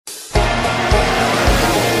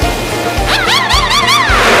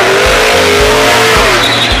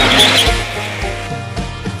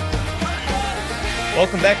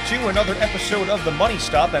back to another episode of The Money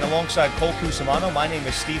Stop, and alongside Cole Cusumano, my name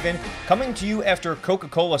is Steven, coming to you after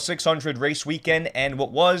Coca-Cola 600 race weekend and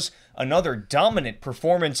what was another dominant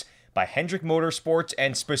performance by Hendrick Motorsports,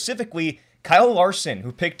 and specifically Kyle Larson,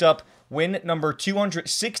 who picked up win number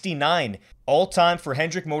 269 all-time for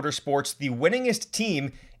Hendrick Motorsports, the winningest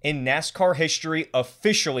team in NASCAR history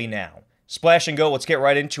officially now. Splash and go, let's get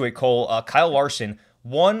right into it, Cole. Kyle Larson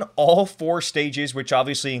won all four stages, which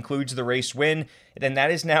obviously includes the race win, and that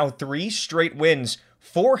is now 3 straight wins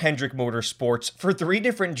for Hendrick Motorsports for 3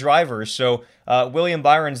 different drivers. So William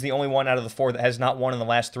Byron's the only one out of the 4 that has not won in the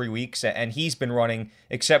last 3 weeks, and he's been running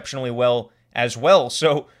exceptionally well as well.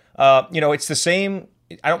 So, it's the same.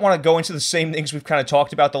 I don't want to go into the same things we've kind of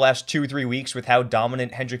talked about the last 2-3 weeks with how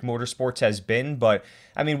dominant Hendrick Motorsports has been, but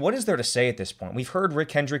I mean, what is there to say at this point? We've heard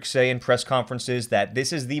Rick Hendrick say in press conferences that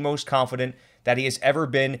this is the most confident that he has ever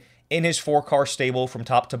been in his 4-car stable from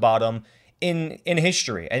top to bottom in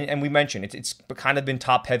history. And we mentioned it's kind of been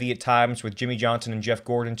top-heavy at times with Jimmy Johnson and Jeff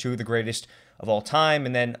Gordon, 2 of the greatest of all time,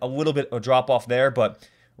 and then a little bit of a drop-off there, but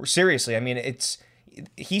seriously, I mean,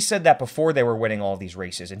 he said that before they were winning all these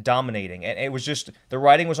races and dominating, and it was just, the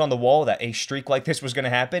writing was on the wall that a streak like this was going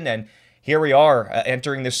to happen, and here we are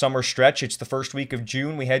entering this summer stretch. It's the first week of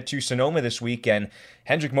June. We head to Sonoma this week, and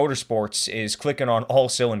Hendrick Motorsports is clicking on all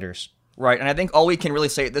cylinders. Right, and I think all we can really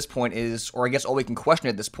say at this point is, or I guess all we can question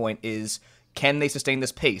at this point is, can they sustain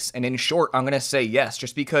this pace? And in short, I'm going to say yes,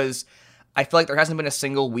 just because I feel like there hasn't been a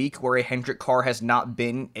single week where a Hendrick car has not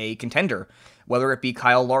been a contender, whether it be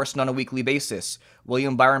Kyle Larson on a weekly basis,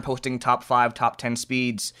 William Byron posting top 5, top 10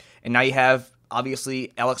 speeds, and now you have,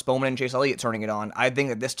 obviously, Alex Bowman and Chase Elliott turning it on. I think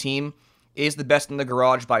that this team is the best in the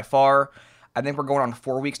garage by far. I think we're going on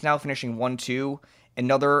 4 weeks now, finishing 1-2.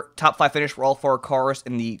 Another top 5 finish for all 4 cars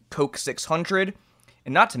in the Coke 600.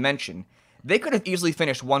 And not to mention, they could have easily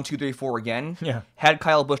finished 1, 2, 3, 4 again had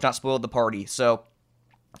Kyle Busch not spoiled the party. So,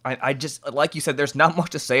 I just, like you said, there's not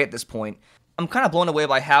much to say at this point. I'm kind of blown away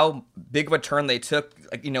by how big of a turn they took,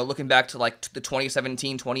 looking back to the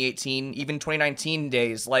 2017, 2018, even 2019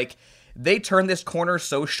 days. Like, they turned this corner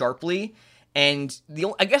so sharply. And the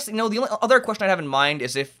only other question I have in mind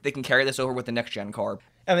is if they can carry this over with the next gen car.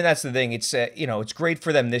 I mean, that's the thing. It's it's great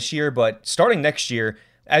for them this year, but starting next year,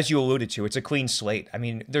 as you alluded to, it's a clean slate. I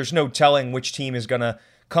mean, there's no telling which team is gonna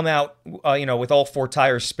come out, with all 4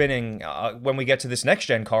 tires spinning when we get to this next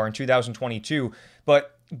gen car in 2022.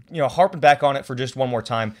 But harping back on it for just one more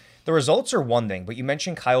time, the results are one thing, but you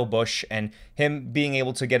mentioned Kyle Busch and him being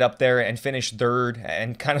able to get up there and finish 3rd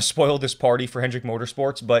and kind of spoil this party for Hendrick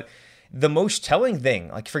Motorsports, but the most telling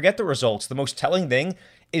thing, forget the results, the most telling thing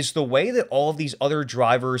is the way that all of these other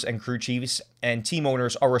drivers and crew chiefs and team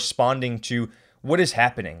owners are responding to what is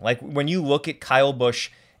happening. Like, when you look at Kyle Busch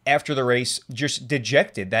after the race, just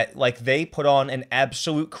dejected, that they put on an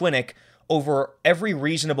absolute clinic over every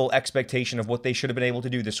reasonable expectation of what they should have been able to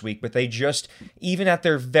do this week, but they just, even at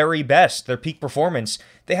their very best, their peak performance,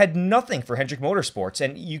 they had nothing for Hendrick Motorsports,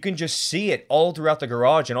 and you can just see it all throughout the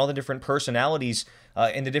garage and all the different personalities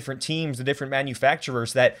in the different teams, the different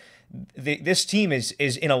manufacturers, that this team is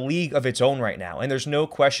in a league of its own right now, and there's no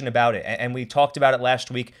question about it. And we talked about it last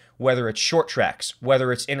week, whether it's short tracks,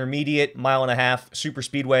 whether it's intermediate, 1.5-mile super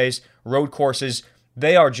speedways, road courses,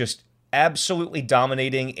 they are just absolutely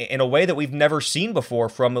dominating in a way that we've never seen before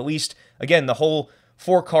from, at least, again, the whole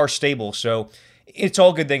 4-car stable. So it's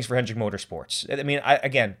all good things for Hendrick Motorsports. I mean,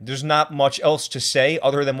 again, there's not much else to say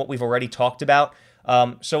other than what we've already talked about.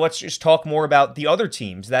 So let's just talk more about the other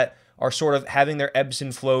teams that are sort of having their ebbs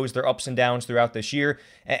and flows, their ups and downs throughout this year,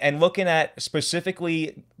 and looking at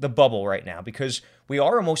specifically the bubble right now, because we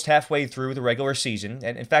are almost halfway through the regular season,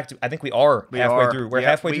 and in fact, I think we are halfway through. We're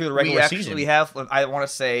halfway through the regular season. We actually have, I want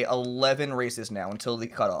to say, 11 races now until the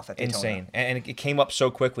cutoff at Daytona. Insane, and it came up so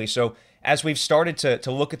quickly. So as we've started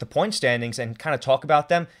to look at the point standings and kind of talk about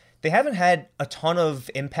them, they haven't had a ton of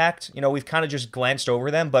impact. We've kind of just glanced over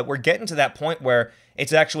them, but we're getting to that point where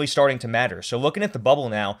it's actually starting to matter. So looking at the bubble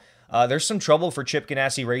now, there's some trouble for Chip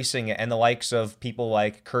Ganassi Racing and the likes of people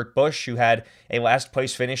like Kurt Busch, who had a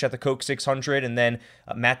last-place finish at the Coke 600, and then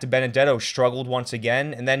Matt DiBenedetto struggled once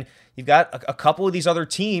again. And then you've got a couple of these other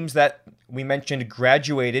teams that we mentioned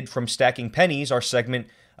graduated from stacking pennies, our segment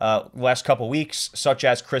last couple weeks, such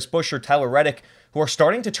as Chris Buescher, Tyler Reddick, who are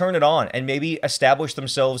starting to turn it on and maybe establish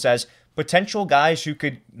themselves as potential guys who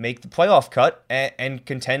could make the playoff cut and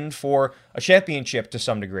contend for a championship to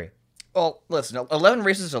some degree. Well, listen, 11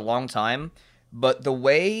 races is a long time, but the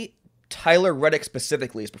way Tyler Reddick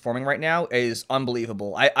specifically is performing right now is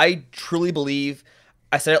unbelievable. I truly believe,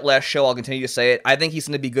 I said it last show, I'll continue to say it, I think he's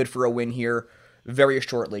going to be good for a win here very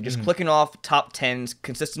shortly. Just clicking off top 10s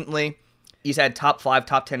consistently. He's had top 5,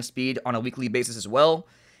 top 10 speed on a weekly basis as well,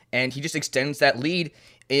 and he just extends that lead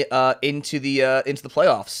into the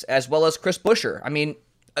playoffs, as well as Chris Buescher. I mean,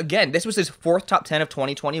 again, this was his 4th top 10 of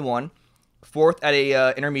 2021, 4th at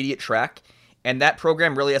a intermediate track, and that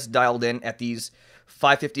program really has dialed in at these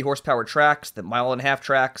 550 horsepower tracks, the 1.5-mile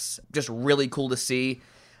tracks. Just really cool to see.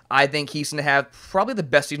 I think he's going to have probably the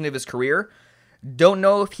best season of his career. Don't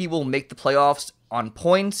know if he will make the playoffs on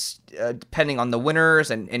points, depending on the winners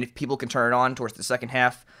and if people can turn it on towards the second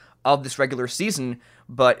half of this regular season,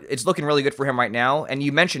 but it's looking really good for him right now. And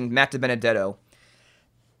you mentioned Matt DiBenedetto.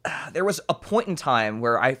 There was a point in time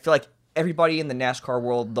where I feel like everybody in the NASCAR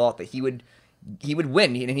world thought that he would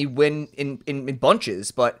win, and he'd win in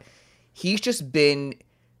bunches, but he's just been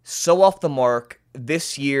so off the mark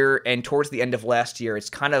this year and towards the end of last year. It's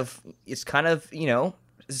kind of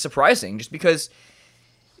surprising, just because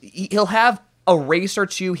he'll have a race or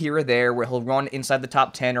two here or there where he'll run inside the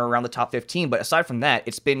top 10 or around the top 15, but aside from that,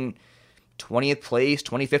 it's been 20th place,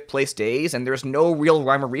 25th place days, and there's no real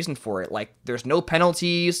rhyme or reason for it. Like, there's no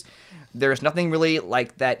penalties, there's nothing really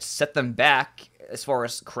like that set them back as far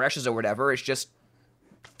as crashes or whatever. It's just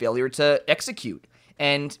failure to execute.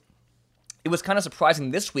 And it was kind of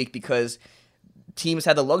surprising this week because teams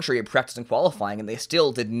had the luxury of practice and qualifying, and they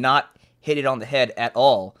still did not hit it on the head at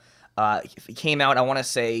all. He came out, I want to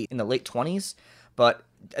say, in the late 20s, but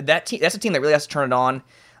that's a team that really has to turn it on.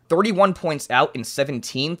 31 points out in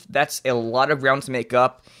 17th. That's a lot of ground to make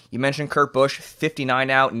up. You mentioned Kurt Busch, 59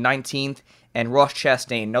 out in 19th, and Ross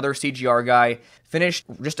Chastain, another CGR guy, finished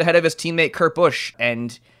just ahead of his teammate Kurt Busch,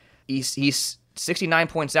 and he's 69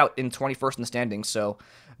 points out in 21st in the standings. So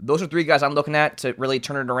those are 3 guys I'm looking at to really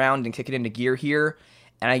turn it around and kick it into gear here.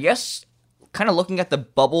 And I guess kind of looking at the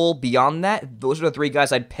bubble beyond that, those are the 3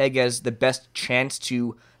 guys I'd peg as the best chance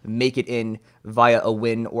to make it in via a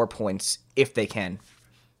win or points if they can.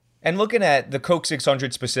 And looking at the Coke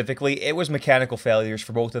 600 specifically, it was mechanical failures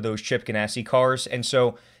for both of those Chip Ganassi cars. And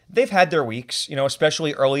so they've had their weeks,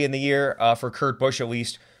 especially early in the year, for Kurt Busch at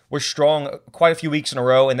least, was strong quite a few weeks in a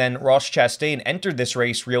row. And then Ross Chastain entered this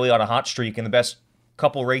race really on a hot streak in the best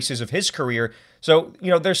couple races of his career. So,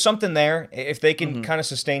 there's something there. If they can kind of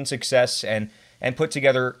sustain success and put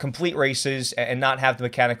together complete races and not have the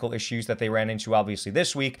mechanical issues that they ran into, obviously,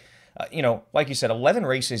 this week, like you said, 11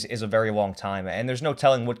 races is a very long time, and there's no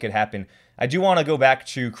telling what could happen. I do want to go back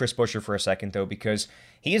to Chris Buescher for a second, though, because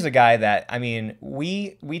he is a guy that, I mean,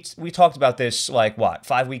 we talked about this,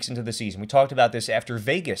 5 weeks into the season. We talked about this after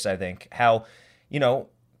Vegas, I think, how,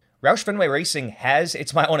 Roush Fenway Racing has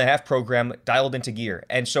its 1.5-mile program dialed into gear.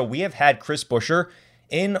 And so we have had Chris Buescher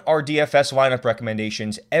in our DFS lineup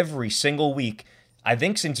recommendations every single week, I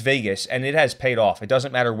think since Vegas, and it has paid off. It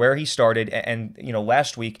doesn't matter where he started. And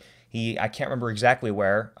last week, I can't remember exactly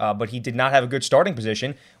where, but he did not have a good starting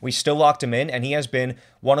position. We still locked him in, and he has been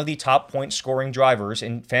one of the top point scoring drivers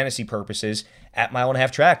in fantasy purposes at 1.5-mile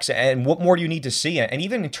tracks. And what more do you need to see? And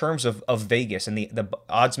even in terms of Vegas and the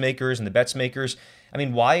odds makers and the bets makers, I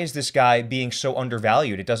mean, why is this guy being so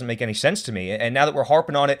undervalued? It doesn't make any sense to me. And now that we're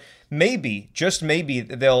harping on it, maybe, just maybe,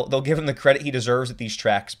 they'll give him the credit he deserves at these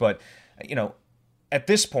tracks. But, at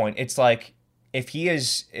this point, it's like, if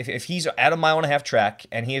he's at a 1.5-mile track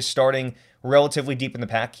and he is starting relatively deep in the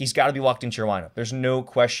pack, he's got to be locked into your lineup. There's no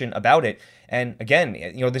question about it. And again,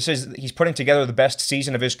 he's putting together the best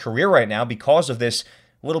season of his career right now because of this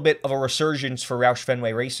little bit of a resurgence for Roush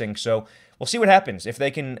Fenway Racing. So we'll see what happens if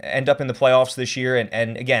they can end up in the playoffs this year.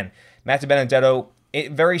 And again, Matt DiBenedetto,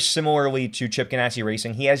 very similarly to Chip Ganassi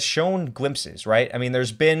Racing, he has shown glimpses, right? I mean,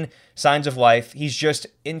 there's been signs of life. He's just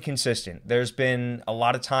inconsistent. There's been a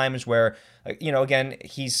lot of times where, again,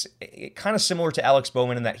 he's kind of similar to Alex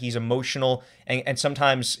Bowman in that he's emotional and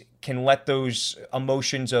sometimes can let those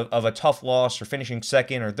emotions of a tough loss or finishing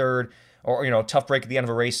second or third or, a tough break at the end of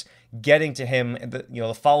a race getting to him,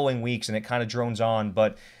 the following weeks, and it kind of drones on.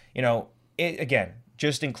 But, again,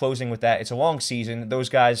 just in closing with that, it's a long season. Those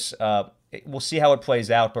guys, we'll see how it plays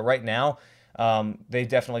out. But right now, they've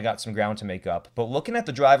definitely got some ground to make up. But looking at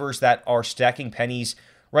the drivers that are stacking pennies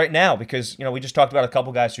right now, because, we just talked about a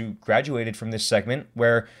couple guys who graduated from this segment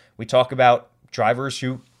where we talk about drivers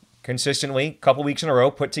who consistently, a couple weeks in a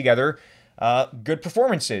row, put together good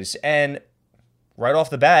performances. And right off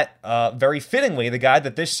the bat, very fittingly, the guy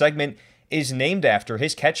that this segment is named after,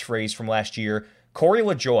 his catchphrase from last year, Corey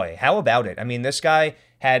LaJoie. How about it? I mean, this guy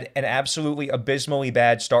had an absolutely abysmally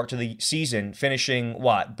bad start to the season, finishing,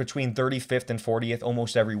 between 35th and 40th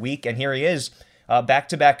almost every week. And here he is,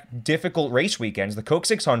 back-to-back difficult race weekends, the Coke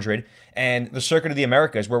 600 and the Circuit of the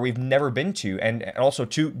Americas, where we've never been to, and also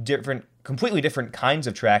 2 completely different kinds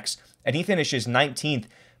of tracks. And he finishes 19th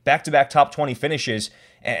back-to-back top 20 finishes,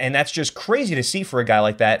 and that's just crazy to see for a guy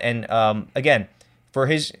like that. And again, for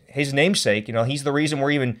his namesake, he's the reason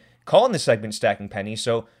we're even calling this segment Stacking Pennies,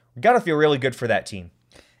 so we got to feel really good for that team.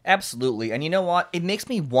 Absolutely. And you know what? It makes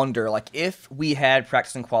me wonder, if we had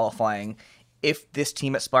practice and qualifying, if this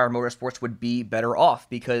team at Spire Motorsports would be better off,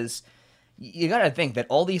 because you got to think that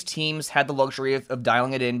all these teams had the luxury of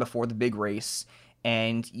dialing it in before the big race,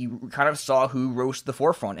 and you kind of saw who rose to the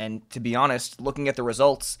forefront. And to be honest, looking at the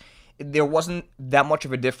results, there wasn't that much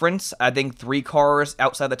of a difference. I think 3 cars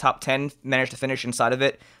outside the top 10 managed to finish inside of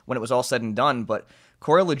it when it was all said and done, but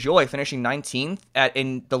Corey LaJoie finishing 19th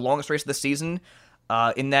in the longest race of the season,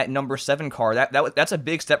 in that number 7 car. That's a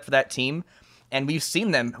big step for that team, and we've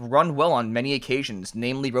seen them run well on many occasions,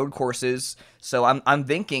 namely road courses. So I'm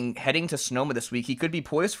thinking heading to Sonoma this week, he could be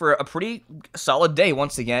poised for a pretty solid day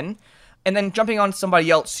once again. And then jumping on somebody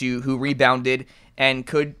else who rebounded and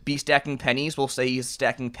could be stacking pennies, we'll say he's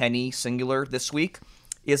stacking penny singular this week,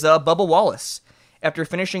 is Bubba Wallace. After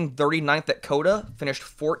finishing 39th at COTA, finished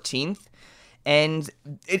 14th. And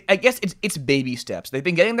I guess it's baby steps. They've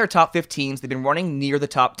been getting their top 15s. They've been running near the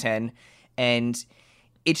top 10. And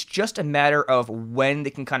it's just a matter of when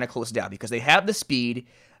they can kind of close it down, because they have the speed,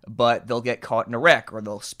 but they'll get caught in a wreck, or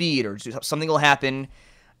they'll speed, or something will happen,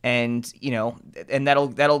 and and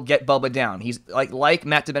that'll get Bubba down. He's like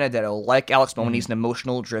Matt DiBenedetto, like Alex Bowman. He's an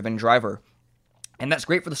emotional driven driver. And that's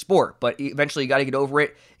great for the sport, but eventually you got to get over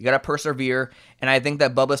it. You got to persevere. And I think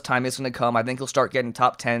that Bubba's time is going to come. I think he'll start getting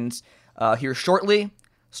top 10s here shortly.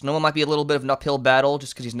 Sonoma might be a little bit of an uphill battle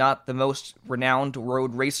just because he's not the most renowned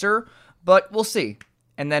road racer, but we'll see.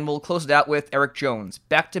 And then we'll close it out with Eric Jones.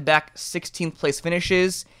 Back-to-back 16th place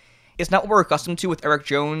finishes. It's not what we're accustomed to with Eric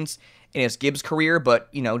Jones in his Gibbs career,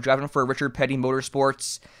 but, driving for Richard Petty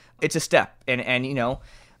Motorsports, it's a step. And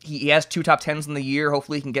he has 2 top 10s in the year.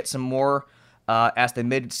 Hopefully he can get some more as the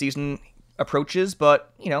mid-season approaches,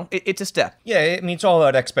 but, it's a step. Yeah, it's all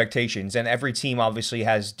about expectations, and every team obviously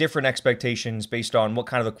has different expectations based on what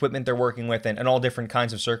kind of equipment they're working with and all different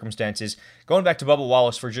kinds of circumstances. Going back to Bubba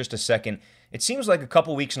Wallace for just a second, it seems like a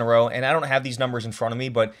couple weeks in a row, and I don't have these numbers in front of me,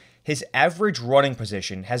 but his average running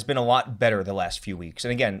position has been a lot better the last few weeks.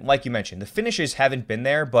 And again, like you mentioned, the finishes haven't been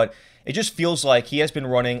there, but it just feels like he has been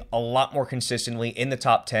running a lot more consistently in the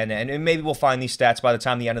top 10, and maybe we'll find these stats by the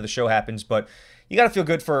time the end of the show happens, but you got to feel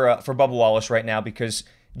good for Bubba Wallace right now, because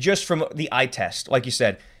just from the eye test, like you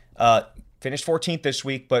said, finished 14th this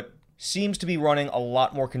week, but seems to be running a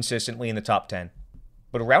lot more consistently in the top 10.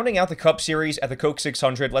 But rounding out the Cup Series at the Coke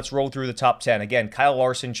 600, let's roll through the top 10. Again, Kyle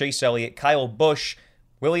Larson, Chase Elliott, Kyle Busch,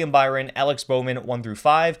 William Byron, Alex Bowman, 1 through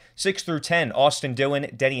 5, 6 through 10, Austin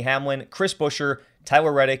Dillon, Denny Hamlin, Chris Buescher,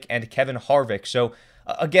 Tyler Reddick, and Kevin Harvick. So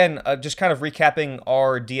again, just kind of recapping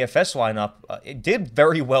our DFS lineup, it did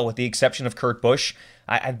very well with the exception of Kurt Busch.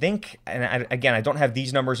 I think, and again, I don't have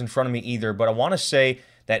these numbers in front of me either, but I want to say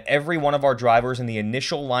that every one of our drivers in the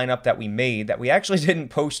initial lineup that we made, that we actually didn't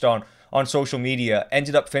post on social media,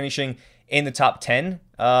 ended up finishing in the top 10.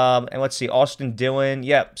 And let's see, Austin Dillon.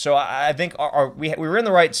 Yeah, so I think we were in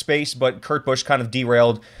the right space, but Kurt Busch kind of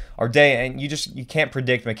derailed our day, and you can't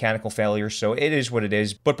predict mechanical failures, so it is what it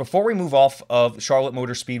is. But before we move off of Charlotte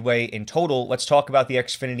Motor Speedway in total, let's talk about the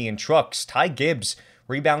Xfinity and trucks. Ty Gibbs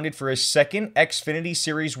rebounded for his second Xfinity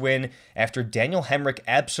Series win after Daniel Hemrick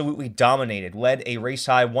absolutely dominated, led a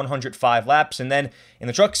race-high 105 laps, and then in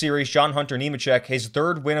the Truck Series, John Hunter Nemechek, his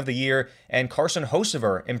 3rd win of the year, and Carson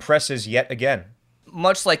Hocevar impresses yet again.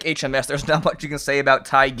 Much like HMS, there's not much you can say about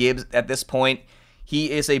Ty Gibbs at this point.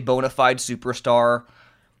 He is a bona fide superstar.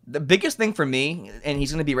 The biggest thing for me, and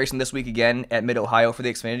he's going to be racing this week again at Mid-Ohio for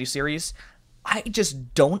the Xfinity Series, I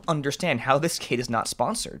just don't understand how this kid is not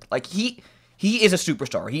sponsored. He is a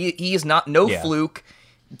superstar. He is not fluke.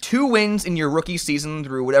 2 wins in your rookie season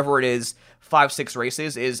through whatever it is, 5-6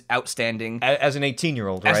 races is outstanding. As an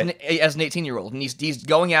 18-year-old, right? As an 18-year-old. And he's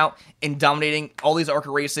going out and dominating all these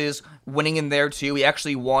ARCA races, winning in there too. He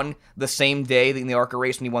actually won the same day in the ARCA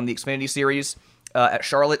race when he won the Xfinity Series at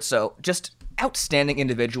Charlotte. So just outstanding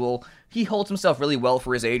individual. He holds himself really well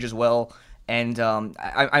for his age as well. And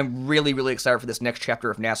I'm really, really excited for this next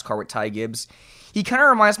chapter of NASCAR with Ty Gibbs. He kind of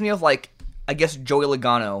reminds me of, I guess, Joey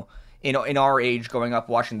Logano in our age growing up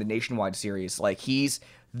watching the Nationwide Series. He's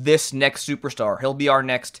this next superstar. He'll be our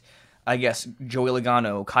next, I guess, Joey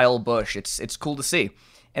Logano, Kyle Busch. It's cool to see.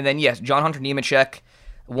 And then, yes, John Hunter Nemechek,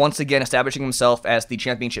 once again establishing himself as the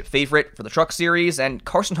championship favorite for the Truck Series. And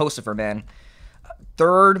Carson Hocevar, man,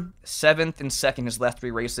 3rd, 7th, and 2nd his last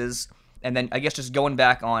 3 races. And then, I guess, just going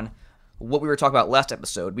back on what we were talking about last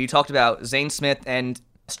episode, we talked about Zane Smith and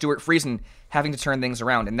Stuart Friesen having to turn things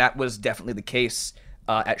around, and that was definitely the case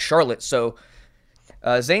at Charlotte. So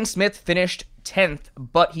Zane Smith finished 10th,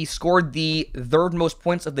 but he scored the third most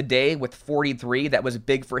points of the day with 43. That was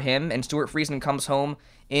big for him, and Stuart Friesen comes home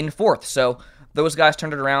in 4th. So those guys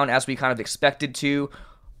turned it around as we kind of expected to.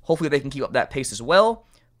 Hopefully they can keep up that pace as well.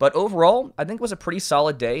 But overall, I think it was a pretty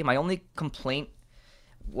solid day. My only complaint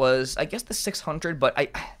was, I guess, the 600, but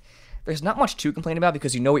there's not much to complain about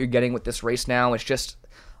because you know what you're getting with this race now. It's just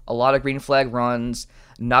a lot of green flag runs,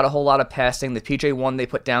 not a whole lot of passing. The PJ1 they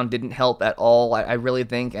put down didn't help at all, I really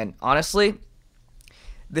think. And honestly,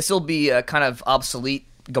 this will be kind of obsolete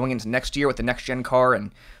going into next year with the next-gen car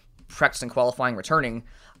and practice and qualifying returning.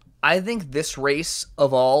 I think this race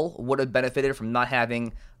of all would have benefited from not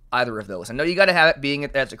having either of those. I know you got to have it being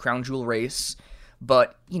as a crown jewel race,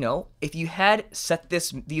 but, you know, if you had set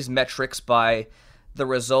these metrics by the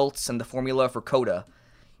results and the formula for COTA,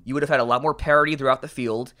 you would have had a lot more parity throughout the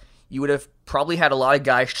field. You would have probably had a lot of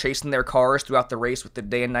guys chasing their cars throughout the race with the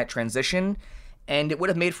day and night transition, and it would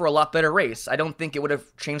have made for a lot better race. I don't think it would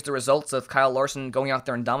have changed the results of Kyle Larson going out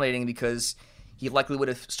there and dominating because he likely would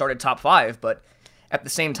have started top 5, but at the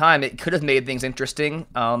same time, it could have made things interesting.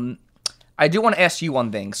 I do want to ask you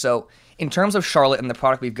one thing. So, in terms of Charlotte and the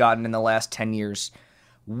product we've gotten in the last 10 years,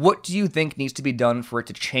 what do you think needs to be done for it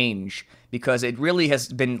to change? Because it really has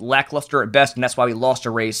been lackluster at best, and that's why we lost a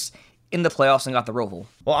race in the playoffs and got the Roval.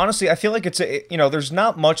 Well, honestly, I feel like there's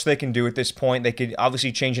not much they can do at this point. They could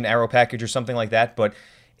obviously change an aero package or something like that, but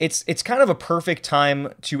it's kind of a perfect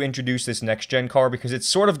time to introduce this next-gen car because it's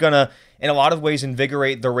sort of going to, in a lot of ways,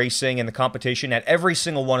 invigorate the racing and the competition at every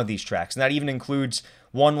single one of these tracks. And that even includes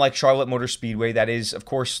one like Charlotte Motor Speedway that is, of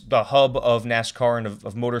course, the hub of NASCAR and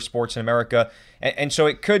of motorsports in America. And so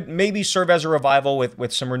it could maybe serve as a revival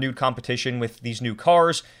with some renewed competition with these new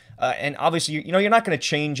cars. And obviously, you're not going to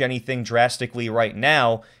change anything drastically right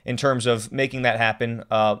now in terms of making that happen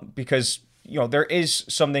because there is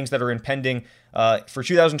some things that are impending for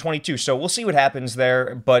 2022. So we'll see what happens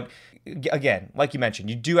there. But again, like you mentioned,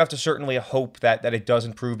 you do have to certainly hope that it does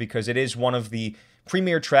improve because it is one of the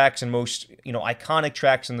premier tracks and most iconic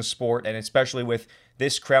tracks in the sport, and especially with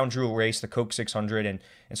this crown jewel race, the Coke 600. And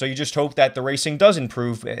so you just hope that the racing does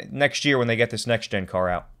improve next year when they get this next-gen car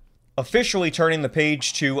out. Officially turning the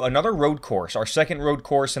page to another road course, our second road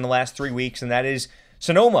course in the last 3 weeks, and that is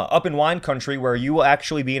Sonoma, up in wine country, where you will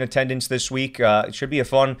actually be in attendance this week. It should be a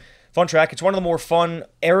fun track. It's one of the more fun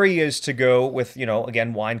areas to go with,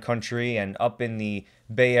 again, wine country and up in the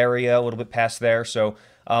Bay Area, a little bit past there. So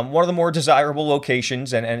one of the more desirable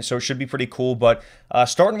locations, and so it should be pretty cool. But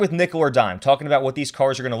starting with nickel or dime, talking about what these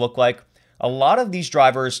cars are going to look like. A lot of these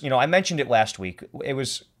drivers, I mentioned it last week. It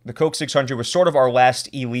was the Coke 600 was sort of our last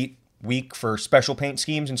elite week for special paint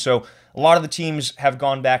schemes, and so a lot of the teams have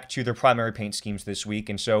gone back to their primary paint schemes this week,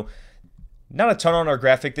 and so not a ton on our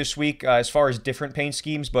graphic this week as far as different paint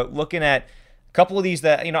schemes, but looking at a couple of these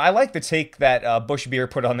that, I like the take that Busch Beer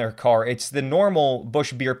put on their car. It's the normal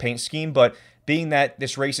Busch Beer paint scheme, but being that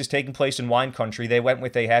this race is taking place in wine country, they went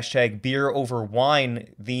with a hashtag beer over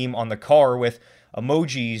wine theme on the car with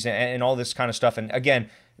emojis and all this kind of stuff. And again,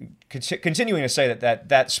 continuing to say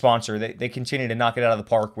that sponsor, they continue to knock it out of the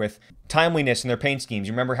park with timeliness in their paint schemes.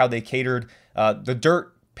 You remember how they catered the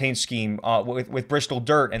dirt paint scheme with Bristol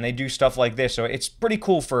Dirt, and they do stuff like this. So it's pretty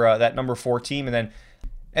cool for that number 4 team. And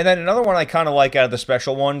then another one I kind of like out of the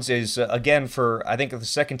special ones is, again, for I think the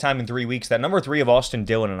second time in 3 weeks, that number 3 of Austin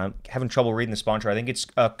Dillon, and I'm having trouble reading the sponsor. I think it's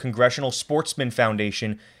Congressional Sportsman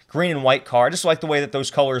Foundation, green and white car. I just like the way that those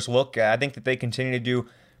colors look. I think that they continue to do a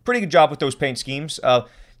pretty good job with those paint schemes.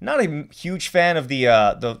 Not a huge fan of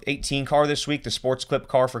the 18 car this week, the Sports Clip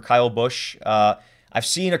car for Kyle Busch. I've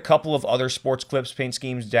seen a couple of other Sports Clips paint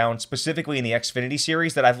schemes down, specifically in the Xfinity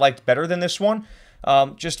series, that I've liked better than this one.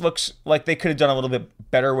 Just looks like they could have done a little bit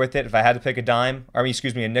better with it if I had to pick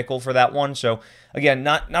a nickel for that one. So again,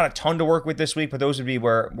 not a ton to work with this week, but those would be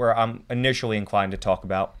where I'm initially inclined to talk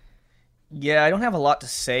about. Yeah, I don't have a lot to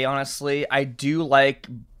say, honestly. I do like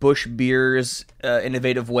Busch Beer's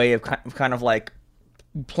innovative way of kind of like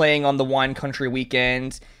playing on the wine country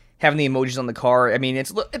weekend, having the emojis on the car. I mean,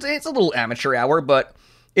 it's a little amateur hour, but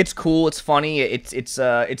it's cool. It's funny. It's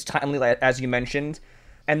timely, as you mentioned.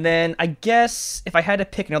 And then I guess if I had to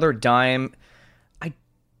pick another dime,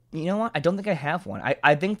 you know what? I don't think I have one.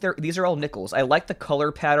 I think these are all nickels. I like the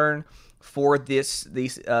color pattern for these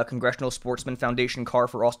Congressional Sportsman Foundation car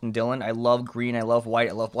for Austin Dillon. I love green. I love white.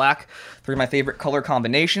 I love black. 3 of my favorite color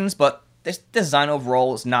combinations, but this design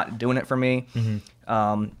overall is not doing it for me.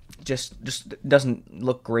 Mm-hmm. Just doesn't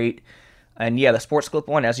look great. And yeah, the Sports Clip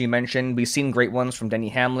one, as you mentioned, we've seen great ones from Denny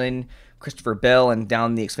Hamlin, Christopher Bell, and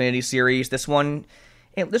down the Xfinity series. This one,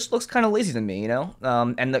 it just looks kind of lazy to me,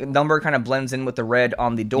 and the number kind of blends in with the red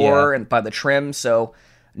on the door and by the trim, so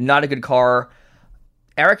not a good car.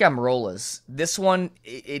 Eric Almirola's, this one,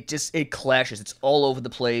 it clashes. It's all over the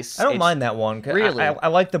place. I don't mind that one. Really? I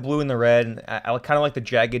like the blue and the red, and I kind of like the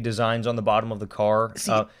jagged designs on the bottom of the car.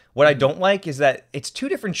 What I don't like is that it's two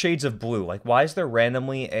different shades of blue. Like, why is there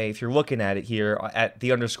randomly if you're looking at it here at the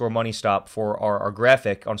 _money stop for our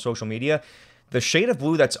graphic on social media, the shade of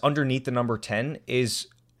blue that's underneath the number 10 is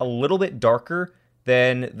a little bit darker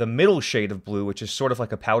than the middle shade of blue, which is sort of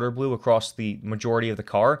like a powder blue across the majority of the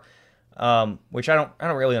car. Which I don't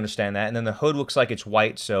really understand that. And then the hood looks like it's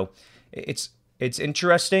white, so it's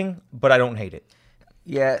interesting, but I don't hate it.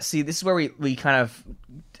 Yeah, see, this is where we kind of,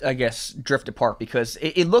 I guess, drift apart, because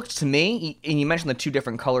it looked to me, and you mentioned the two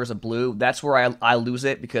different colors of blue, that's where I lose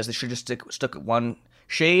it, because they should just stick at one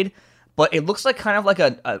shade, but it looks like kind of like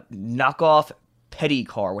a knockoff Petty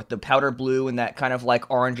car with the powder blue and that kind of like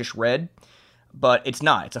orangish red, but it's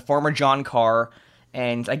not. It's a Farmer John car,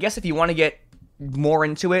 and I guess if you want to get more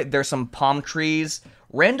into it, there's some palm trees,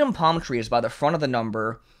 random palm trees by the front of the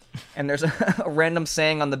number, and there's a random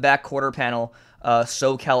saying on the back quarter panel,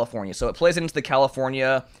 so California. So it plays into the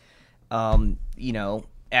California,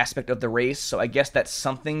 aspect of the race. So I guess that's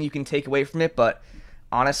something you can take away from it. But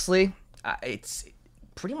honestly, it's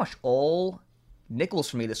pretty much all nickels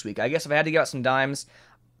for me this week. I guess if I had to give out some dimes,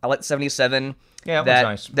 I like the 77. Yeah, that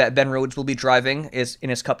was nice. That Ben Rhodes will be driving is in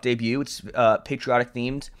his Cup debut. It's patriotic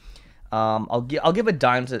themed. I'll give a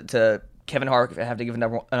dime to Kevin Harvick if I have to give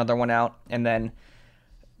another one out, and then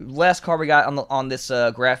last car we got on this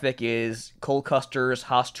graphic is Cole Custer's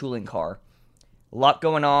Haas tooling car. A lot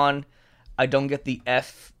going on. I don't get the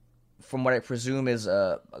F from what I presume is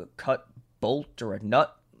a cut bolt or a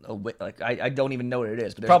nut. I don't even know what it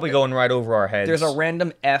is. But probably going right over our heads. There's a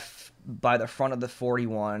random F by the front of the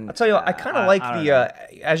 41. I'll tell you, I kind of like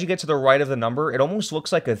as you get to the right of the number, it almost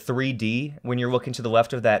looks like a 3D when you're looking to the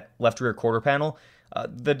left of that left rear quarter panel.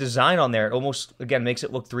 The design on there, it almost, again, makes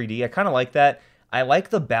it look 3D. I kind of like that. I like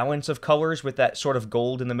the balance of colors with that sort of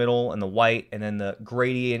gold in the middle and the white, and then the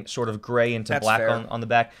gradient sort of gray into black on the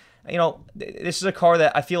back. This is a car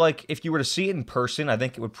that I feel like if you were to see it in person, I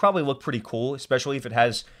think it would probably look pretty cool, especially if it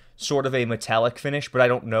has sort of a metallic finish, but I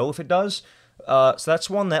don't know if it does. So that's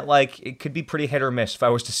one that, like, it could be pretty hit or miss if I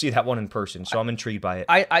was to see that one in person, so I'm intrigued by it.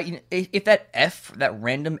 If that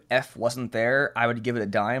random F wasn't there, I would give it a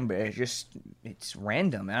dime, but it's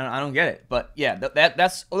random. I don't get it. But yeah,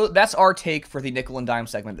 that's our take for the nickel and dime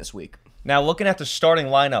segment this week. Now, looking at the starting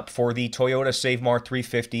lineup for the Toyota Save Mar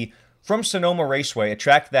 350 from Sonoma Raceway, a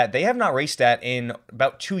track that they have not raced at in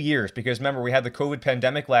about 2 years, because remember, we had the COVID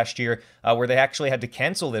pandemic last year where they actually had to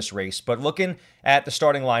cancel this race. But looking at the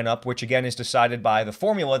starting lineup, which again is decided by the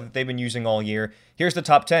formula that they've been using all year, here's the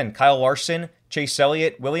top 10. Kyle Larson, Chase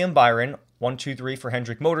Elliott, William Byron, 1, 2, 3 for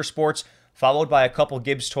Hendrick Motorsports, followed by a couple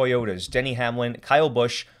Gibbs Toyotas, Denny Hamlin, Kyle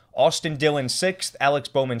Busch, Austin Dillon 6th, Alex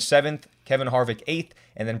Bowman 7th, Kevin Harvick 8th,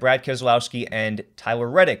 and then Brad Keselowski and Tyler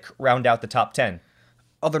Reddick round out the top 10.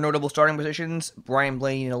 Other notable starting positions, Brian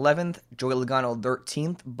Blaney in 11th, Joey Logano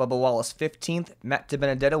 13th, Bubba Wallace 15th, Matt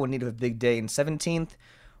DiBenedetto in need of a big day in 17th,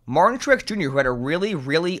 Martin Truex Jr., who had a really,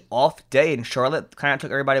 really off day in Charlotte, kind of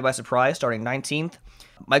took everybody by surprise, starting 19th,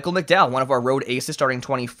 Michael McDowell, one of our road aces, starting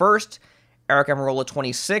 21st, Eric Almirola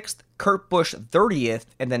 26th, Kurt Busch 30th,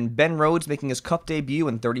 and then Ben Rhodes making his Cup debut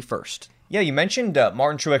in 31st. Yeah, you mentioned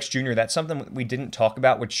Martin Truex Jr. That's something we didn't talk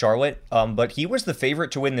about with Charlotte, but he was the favorite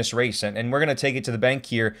to win this race, and we're going to take it to the bank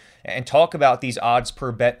here and talk about these odds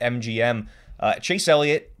per bet MGM. Chase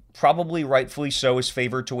Elliott, probably rightfully so, is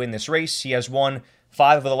favored to win this race. He has won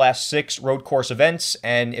 5 of the last 6 road course events,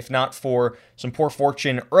 and if not for some poor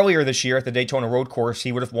fortune earlier this year at the Daytona road course,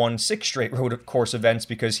 he would have won 6 straight road course events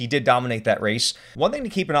because he did dominate that race. One thing to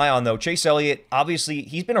keep an eye on, though, Chase Elliott, obviously,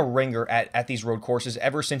 he's been a ringer at these road courses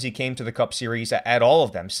ever since he came to the Cup Series at all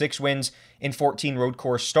of them. 6 wins in 14 road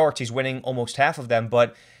course starts. He's winning almost half of them,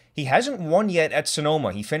 but he hasn't won yet at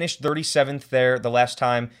Sonoma. He finished 37th there the last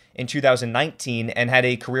time in 2019 and had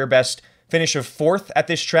a career best finish of 4th at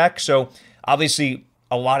this track, so obviously,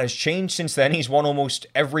 a lot has changed since then. He's won almost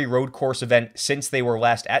every road course event since they were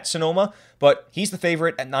last at Sonoma, but he's the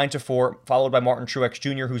favorite at 9-4, followed by Martin Truex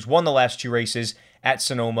Jr., who's won the last 2 races at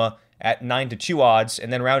Sonoma at 9-2 odds,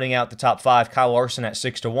 and then rounding out the top 5, Kyle Larson at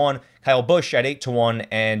 6-1, Kyle Busch at 8-1,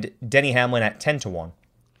 and Denny Hamlin at 10-1.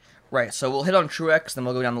 Right, so we'll hit on Truex, then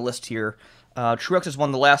we'll go down the list here. Truex has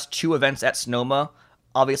won the last 2 events at Sonoma,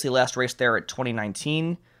 obviously last race there at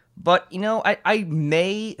 2019, but, I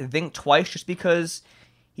may think twice just because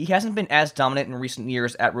he hasn't been as dominant in recent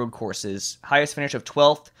years at road courses. Highest finish of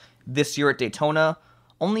 12th this year at Daytona.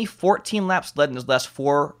 only 14 laps led in his last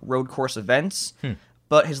 4 road course events,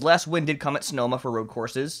 but his last win did come at Sonoma for road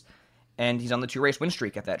courses, and he's on the 2-race win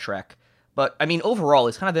streak at that track. But, I mean, overall,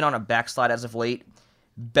 he's kind of been on a backslide as of late.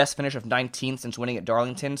 Best finish of 19th since winning at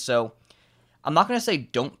Darlington, so I'm not going to say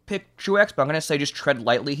don't pick Truex, but I'm going to say just tread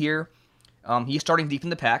lightly here. He's starting deep in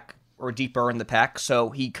the pack, or deeper in the pack, so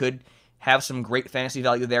he could have some great fantasy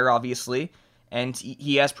value there, obviously, and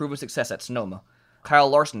he has proven success at Sonoma. Kyle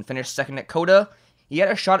Larson finished second at COTA. He had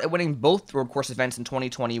a shot at winning both road course events in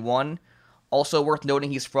 2021. Also worth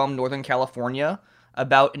noting, he's from Northern California,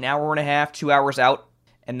 about an hour and a half, 2 hours out,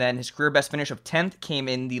 and then his career best finish of 10th came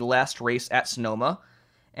in the last race at Sonoma,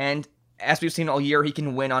 and as we've seen all year, he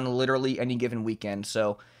can win on literally any given weekend,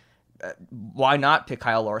 so why not pick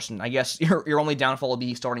Kyle Larson? I guess your only downfall will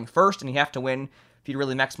be starting first, and you have to win if you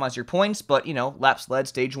really maximize your points, but, laps led,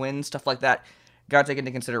 stage wins, stuff like that, gotta take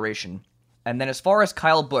into consideration. And then as far as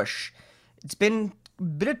Kyle Busch, it's been a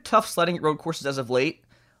bit of tough sledding at road courses as of late.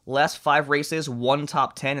 Last 5 races, 1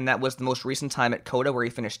 top 10, and that was the most recent time at COTA, where he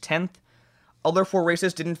finished 10th. Other 4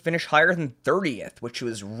 races didn't finish higher than 30th, which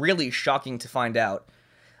was really shocking to find out.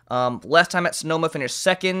 Last time at Sonoma, finished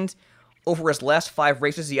 2nd. Over his last 5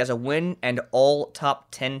 races, he has a win and all top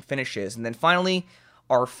 10 finishes. And then finally,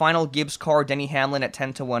 our final Gibbs car, Denny Hamlin, at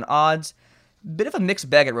 10-1 odds. Bit of a mixed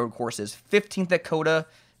bag at road courses. 15th at COTA,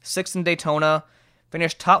 6th in Daytona.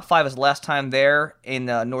 Finished top 5 his last time there in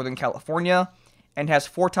Northern California, and has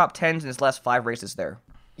 4 top 10s in his last 5 races there.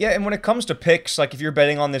 Yeah, and when it comes to picks, like if you're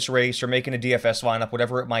betting on this race or making a DFS lineup,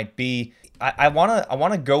 whatever it might be, I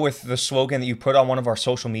wanna go with the slogan that you put on one of our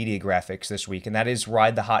social media graphics this week, and that is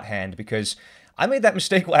ride the hot hand, because I made that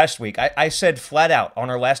mistake last week. I said flat out on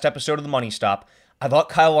our last episode of the Money Stop, I thought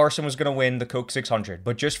Kyle Larson was going to win the Coke 600,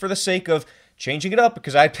 but just for the sake of changing it up,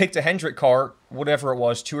 because I picked a Hendrick car, whatever it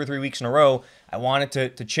was, 2 or 3 weeks in a row, I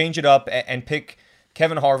wanted to change it up and pick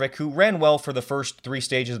Kevin Harvick, who ran well for the first 3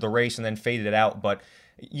 stages of the race and then faded it out, but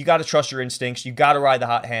you got to trust your instincts. You got to ride the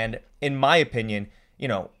hot hand. In my opinion,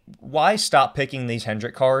 why stop picking these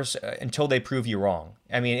Hendrick cars until they prove you wrong?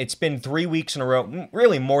 I mean, it's been 3 weeks in a row,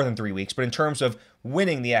 really more than 3 weeks, but in terms of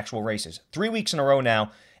winning the actual races, 3 weeks in a row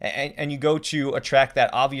now, and you go to a track that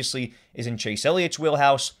obviously is in Chase Elliott's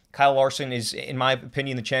wheelhouse. Kyle Larson is, in my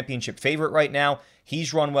opinion, the championship favorite right now.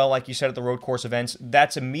 He's run well, like you said, at the road course events.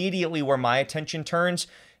 That's immediately where my attention turns.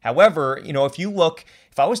 However,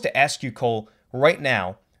 if I was to ask you, Cole, right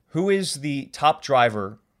now, who is the top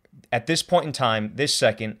driver at this point in time, this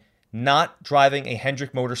second, not driving a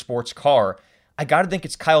Hendrick Motorsports car, I got to think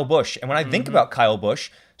it's Kyle Busch. And when I think about Kyle Busch,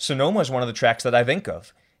 Sonoma is one of the tracks that I think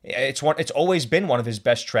of. It's always been one of his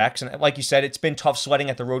best tracks, and like you said, it's been tough sledding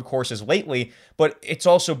at the road courses lately, but it's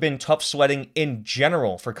also been tough sledding in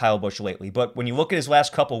general for Kyle Busch lately. But when you look at his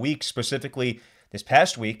last couple weeks, specifically this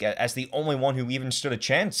past week, as the only one who even stood a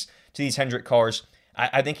chance to these Hendrick cars,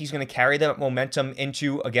 I think he's going to carry that momentum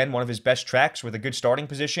into, again, one of his best tracks with a good starting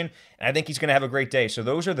position, and I think he's going to have a great day. So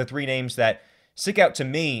those are the 3 names that stick out to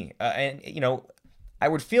me, I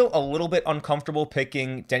would feel a little bit uncomfortable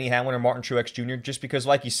picking Denny Hamlin or Martin Truex Jr. just because,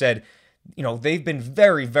 like you said, they've been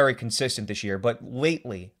very, very consistent this year. But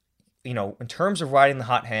lately, in terms of riding the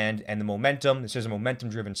hot hand and the momentum, this is a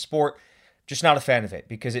momentum-driven sport, just not a fan of it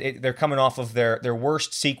because they're coming off of their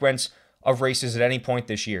worst sequence of races at any point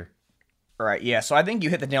this year. All right, yeah, so I think you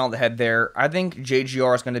hit the nail on the head there. I think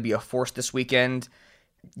JGR is going to be a force this weekend.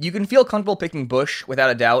 You can feel comfortable picking Busch,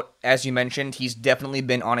 without a doubt. As you mentioned, he's definitely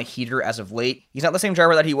been on a heater as of late. He's not the same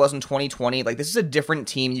driver that he was in 2020. This is a different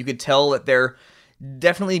team. You could tell that they're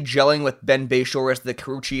definitely gelling with Ben Bayshore as the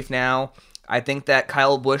crew chief now. I think that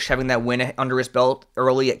Kyle Busch having that win under his belt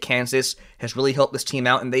early at Kansas has really helped this team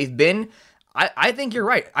out, and they've been, I think you're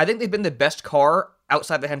right, I think they've been the best car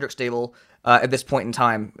outside the Hendrick stable at this point in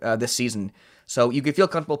time this season. So you could feel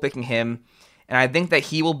comfortable picking him. And I think that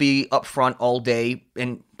he will be up front all day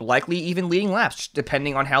and likely even leading laps,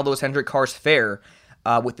 depending on how those Hendrick cars fare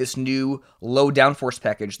with this new low downforce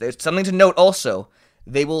package. There's something to note also.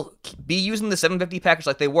 They will be using the 750 package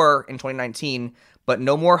like they were in 2019, but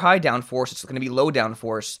no more high downforce. It's going to be low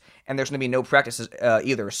downforce, and there's going to be no practices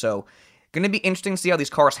either. So going to be interesting to see how these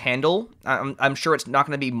cars handle. I'm sure it's not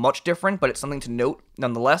going to be much different, but it's something to note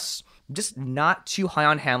nonetheless. Just not too high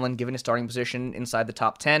on Hamlin, given his starting position inside the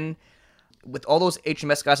top 10. With all those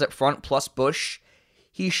HMS guys up front, plus Busch,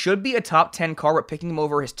 he should be a top 10 car, but picking him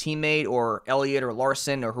over his teammate or Elliott or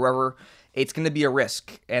Larson or whoever, it's going to be a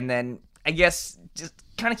risk. And then, I guess, just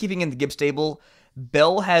kind of keeping in the Gibbs stable,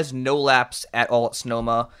 Bell has no laps at all at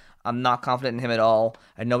Sonoma. I'm not confident in him at all.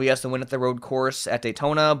 I know he has to win at the road course at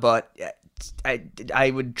Daytona, but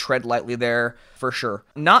I would tread lightly there for sure.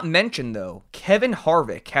 Not mentioned, though, Kevin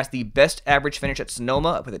Harvick has the best average finish at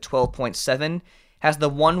Sonoma with a 12.7, has the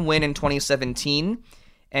one win in 2017,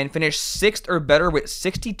 and finished 6th or better with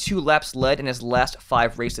 62 laps led in his last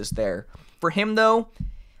 5 races there. For him, though,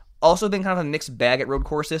 also been kind of a mixed bag at road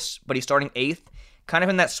courses, but he's starting 8th, kind of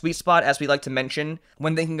in that sweet spot, as we like to mention,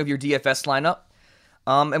 when thinking of your DFS lineup.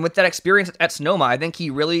 And with that experience at Sonoma, I think he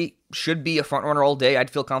really should be a front runner all day. I'd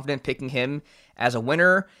feel confident picking him as a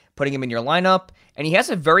winner, putting him in your lineup. And he has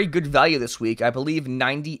a very good value this week. I believe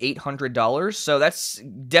 $9,800. So that's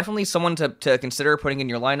definitely someone to consider putting in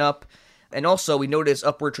your lineup. And also, we noted his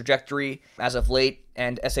upward trajectory as of late,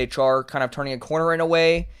 and SHR kind of turning a corner in a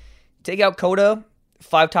way. Take out Coda,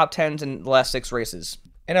 5 top 10s in the last 6 races.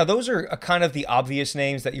 And now those are kind of the obvious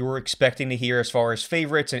names that you were expecting to hear as far as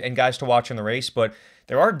favorites and guys to watch in the race, but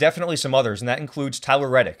there are definitely some others, and that includes Tyler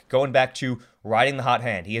Reddick, going back to riding the hot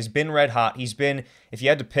hand. He has been red hot. He's been, if you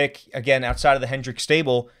had to pick, again, outside of the Hendrick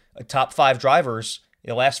stable, top 5 drivers in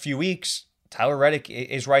the last few weeks, Tyler Reddick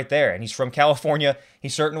is right there, and he's from California. He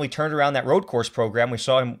certainly turned around that road course program. We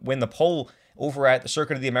saw him win the pole over at the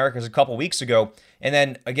Circuit of the Americas a couple weeks ago. And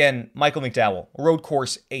then, again, Michael McDowell, road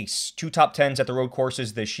course ace, 2 top 10s at the road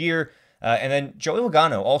courses this year. And then Joey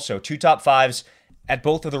Logano, also 2 top 5s at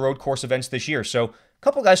both of the road course events this year. So a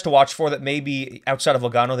couple guys to watch for that maybe outside of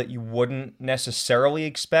Logano that you wouldn't necessarily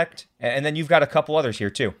expect. And then you've got a couple others here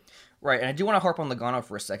too. Right, and I do want to harp on Logano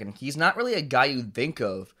for a second. He's not really a guy you think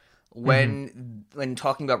of when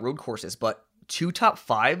talking about road courses, but 2 top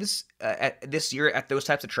 5s this year at those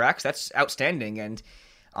types of tracks, that's outstanding. And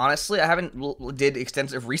honestly, I haven't did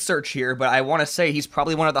extensive research here, but I want to say he's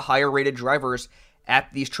probably one of the higher rated drivers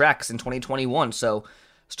at these tracks in 2021. So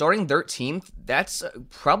starting 13th, that's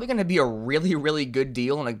probably going to be a really, really good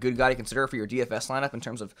deal and a good guy to consider for your DFS lineup in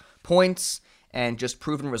terms of points and just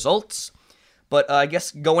proven results. But I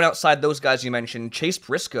guess going outside those guys you mentioned, Chase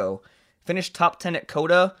Briscoe finished top 10 at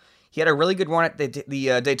Coda. He had a really good run at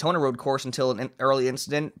the Daytona road course until an early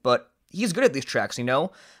incident, but he's good at these tracks, you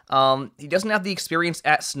know? He doesn't have the experience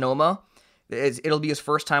at Sonoma. It'll be his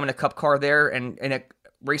first time in a Cup car there and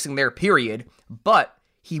racing there, period. But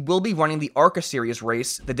he will be running the ARCA Series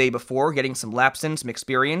race the day before, getting some laps in, some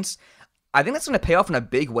experience. I think that's going to pay off in a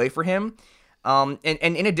big way for him. And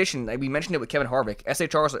in addition, we mentioned it with Kevin Harvick.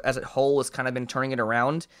 SHR as a whole has kind of been turning it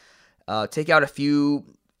around. Take out a few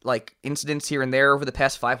incidents here and there over the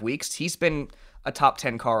past 5 weeks. He's been a top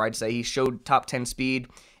 10 car, I'd say. He showed top 10 speed,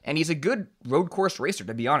 and he's a good road course racer,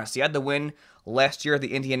 to be honest. He had the win last year at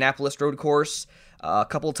the Indianapolis road course. A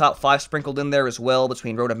couple top 5 sprinkled in there as well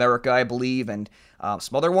between Road America, I believe, and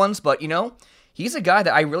some other ones. But, he's a guy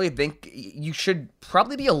that I really think you should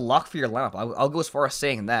probably be a lock for your lineup. I'll go as far as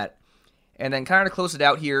saying that. And then kind of to close it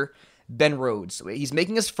out here, Ben Rhodes. He's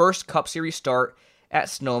making his first Cup Series start at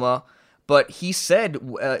Sonoma, but he said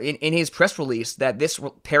in his press release that this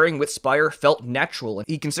pairing with Spire felt natural.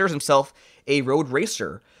 He considers himself a road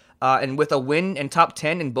racer. And with a win and top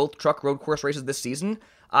 10 in both truck road course races this season,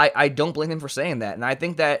 I don't blame him for saying that. And I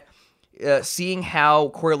think that seeing how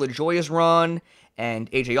Corey LaJoie is run and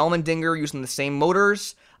AJ Allmendinger using the same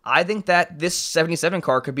motors, I think that this 77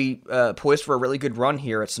 car could be poised for a really good run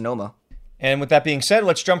here at Sonoma. And with that being said,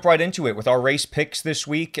 let's jump right into it with our race picks this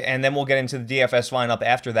week, and then we'll get into the DFS lineup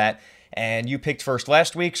after that. And you picked first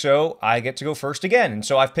last week, so I get to go first again. And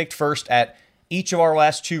so I've picked first at each of our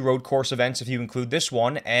last 2 road course events, if you include this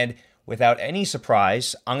one, and without any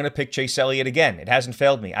surprise, I'm going to pick Chase Elliott again. It hasn't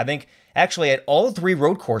failed me. I think, actually, at all 3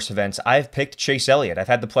 road course events, I've picked Chase Elliott. I've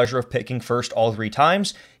had the pleasure of picking first all 3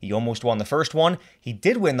 times. He almost won the first one. He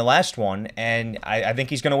did win the last one, and I think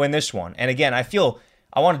he's going to win this one. And again, I do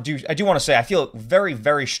want to say I feel very,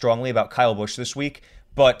 very strongly about Kyle Busch this week.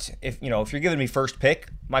 But if you're giving me first pick,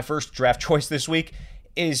 my first draft choice this week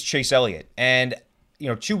is Chase Elliott. And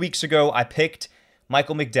 2 weeks ago I picked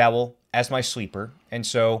Michael McDowell as my sleeper, and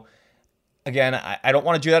so again I don't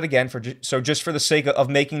want to do that again. Just for the sake of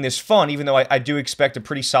making this fun, even though I do expect a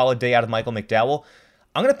pretty solid day out of Michael McDowell,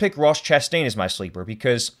 I'm going to pick Ross Chastain as my sleeper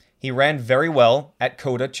because he ran very well at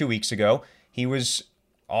Coda 2 weeks ago. He was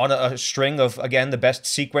on a string of, again, the best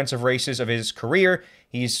sequence of races of his career.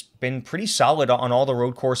 He's been pretty solid on all the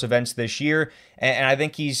road course events this year, and I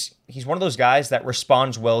think he's one of those guys that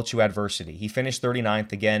responds well to adversity. He finished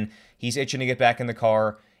 39th again. He's itching to get back in the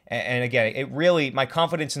car, and again, my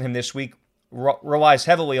confidence in him this week relies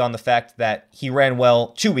heavily on the fact that he ran well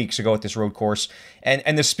 2 weeks ago at this road course,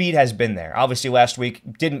 and the speed has been there. Obviously, last week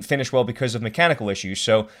didn't finish well because of mechanical issues,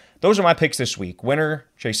 so those are my picks this week. Winner,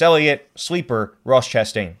 Chase Elliott. Sleeper, Ross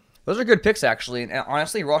Chastain. Those are good picks, actually. And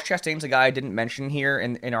honestly, Ross Chastain's a guy I didn't mention here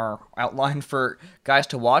in our outline for guys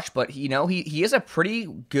to watch, but he is a pretty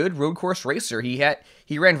good road course racer.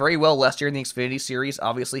 He ran very well last year in the Xfinity Series.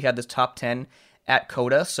 Obviously, had this top 10 at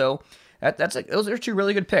COTA. So those are two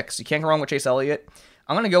really good picks. You can't go wrong with Chase Elliott.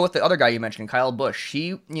 I'm gonna go with the other guy you mentioned, Kyle Busch.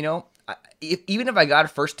 Even if I got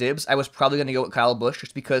first dibs, I was probably gonna go with Kyle Busch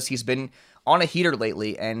just because he's been on a heater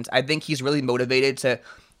lately, and I think he's really motivated to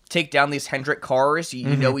take down these Hendrick cars.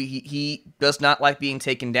 You know, he does not like being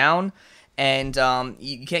taken down, and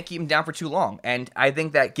you can't keep him down for too long. And I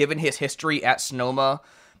think that given his history at Sonoma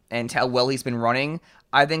and how well he's been running,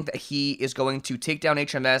 I think that he is going to take down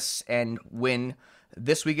HMS and win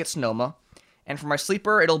this week at Sonoma. And for my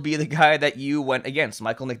sleeper, it'll be the guy that you went against,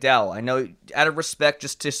 Michael McDowell. I know, out of respect,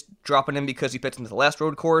 just dropping him because he picked him to the last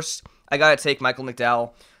road course, I got to take Michael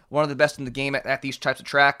McDowell, one of the best in the game at these types of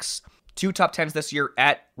tracks. 2 top 10s this year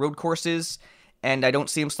at road courses, and I don't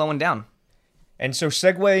see him slowing down. And so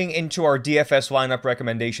segueing into our DFS lineup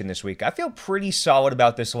recommendation this week, I feel pretty solid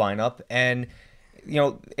about this lineup. And,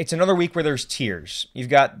 it's another week where there's tiers. You've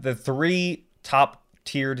got the 3 top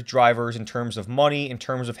tiered drivers in terms of money, in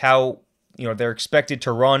terms of how, they're expected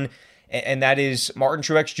to run. And that is Martin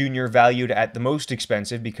Truex Jr., valued at the most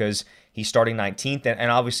expensive because he's starting 19th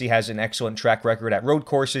and obviously has an excellent track record at road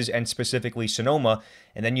courses and specifically Sonoma.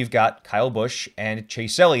 And then you've got Kyle Busch and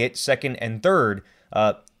Chase Elliott, second and third,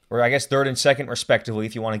 or I guess third and second respectively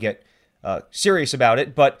if you want to get serious about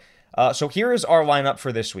it. But so here is our lineup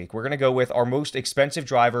for this week. We're going to go with our most expensive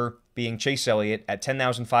driver being Chase Elliott at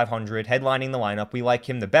 $10,500, headlining the lineup. We like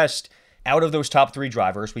him the best. Out of those top 3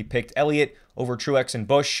 drivers, we picked Elliott over Truex and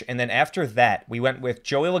Busch, and then after that, we went with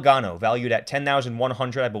Joey Logano, valued at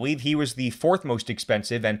 $10,100. I believe he was the 4th most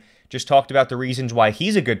expensive, and just talked about the reasons why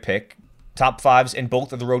he's a good pick. Top 5s in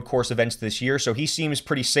both of the road course events this year, so he seems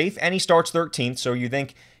pretty safe, and he starts 13th, so you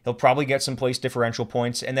think he'll probably get some place differential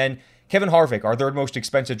points. And then Kevin Harvick, our 3rd most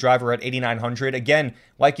expensive driver at $8,900. Again,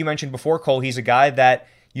 like you mentioned before, Cole, he's a guy that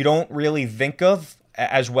you don't really think of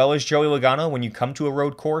as well as Joey Logano when you come to a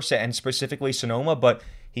road course, and specifically Sonoma, but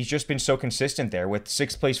he's just been so consistent there with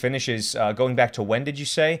 6th place finishes going back to when did you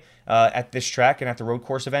say at this track and at the road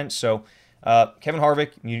course event. So Kevin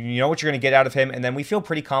Harvick, you know what you're going to get out of him, and then we feel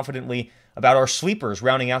pretty confidently about our sleepers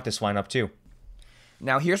rounding out this lineup too.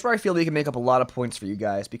 Now here's where I feel we can make up a lot of points for you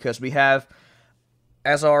guys, because we have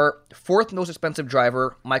as our 4th most expensive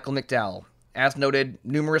driver Michael McDowell, as noted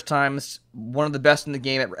numerous times, one of the best in the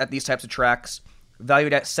game at these types of tracks.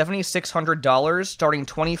 Valued at $7,600, starting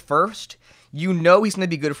 21st. You know he's going to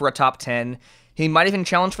be good for a top 10. He might even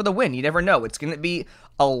challenge for the win. You never know. It's going to be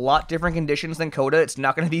a lot different conditions than COTA. It's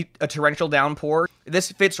not going to be a torrential downpour.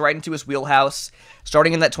 This fits right into his wheelhouse.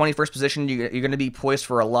 Starting in that 21st position, you're going to be poised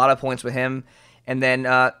for a lot of points with him. And then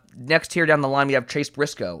next tier down the line, we have Chase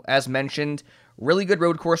Briscoe. As mentioned, really good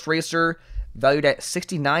road course racer, valued at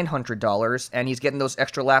 $6,900, and he's getting those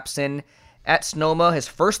extra laps in at Sonoma, his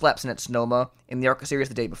first laps in at Sonoma in the ARCA Series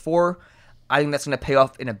the day before. I think that's going to pay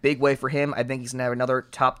off in a big way for him. I think he's going to have another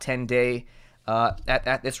top 10 day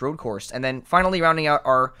at this road course. And then finally rounding out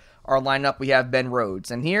our lineup, we have Ben Rhodes.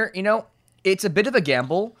 And here, it's a bit of a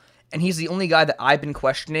gamble, and he's the only guy that I've been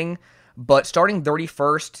questioning. But starting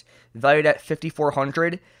 31st, valued at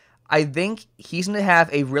 $5,400, I think he's going to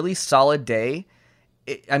have a really solid day.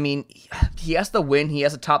 He has the win. He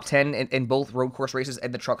has a top 10 in both road course races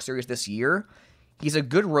and the Truck Series this year. He's a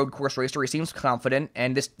good road course racer. He seems confident,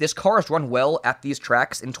 and this car has run well at these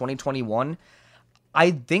tracks in 2021.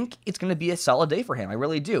 I think it's going to be a solid day for him. I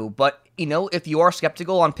really do. But, if you are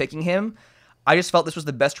skeptical on picking him, I just felt this was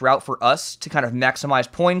the best route for us to kind of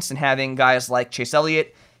maximize points and having guys like Chase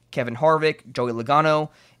Elliott, Kevin Harvick, Joey Logano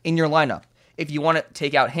in your lineup. If you want to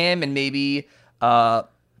take out him and maybe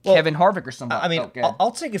Kevin Harvick or somebody.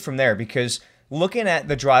 I'll take it from there, because looking at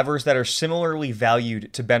the drivers that are similarly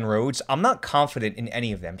valued to Ben Rhodes, I'm not confident in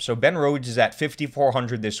any of them. So Ben Rhodes is at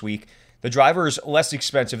 $5,400 this week. The driver's less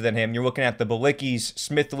expensive than him. You're looking at the Belickis,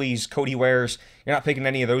 Smithleys, Cody Wares. You're not picking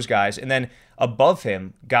any of those guys. And then above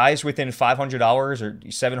him, guys within $500 or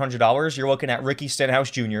 $700, you're looking at Ricky Stenhouse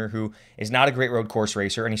Jr., who is not a great road course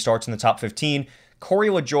racer, and he starts in the top 15. Corey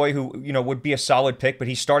LaJoie, who would be a solid pick, but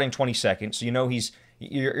he's starting 22nd, so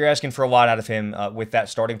you're asking for a lot out of him with that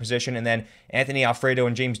starting position. And then Anthony Alfredo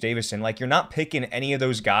and James Davison, you're not picking any of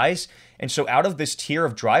those guys. And so out of this tier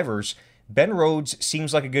of drivers, Ben Rhodes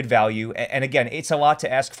seems like a good value. And again, it's a lot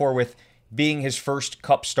to ask for with being his first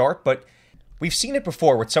Cup start, but we've seen it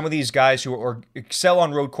before with some of these guys who excel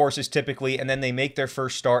on road courses typically, and then they make their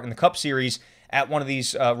first start in the Cup Series at one of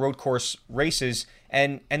these road course races,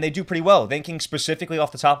 and they do pretty well. Thinking specifically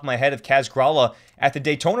off the top of my head of Kaz Grala at the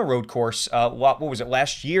Daytona road course, what was it,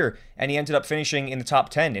 last year, and he ended up finishing in the top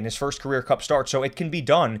 10 in his first career Cup start. So it can be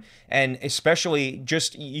done, and especially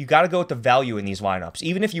just you got to go with the value in these lineups.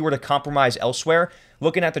 Even if you were to compromise elsewhere,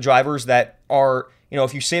 looking at the drivers that are,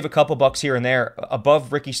 if you save a couple bucks here and there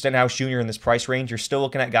above Ricky Stenhouse Jr. in this price range, you're still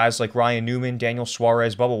looking at guys like Ryan Newman, Daniel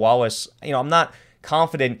Suarez, Bubba Wallace. I'm not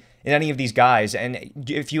confident in any of these guys. And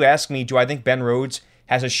if you ask me, do I think Ben Rhodes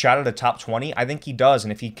has a shot at a top 20? I think he does.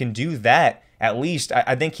 And if he can do that, at least,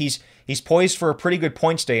 I think he's poised for a pretty good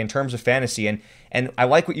points day in terms of fantasy. And I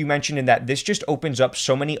like what you mentioned in that this just opens up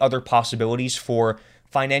so many other possibilities for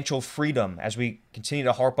financial freedom as we continue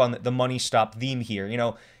to harp on the money stop theme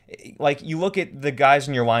here. Like you look at the guys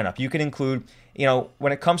in your lineup, you can include,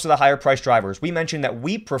 when it comes to the higher priced drivers, we mentioned that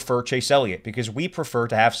we prefer Chase Elliott because we prefer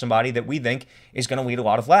to have somebody that we think is going to lead a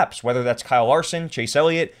lot of laps, whether that's Kyle Larson, Chase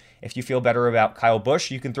Elliott. If you feel better about Kyle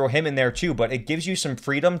Busch, you can throw him in there too, but it gives you some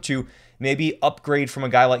freedom to maybe upgrade from a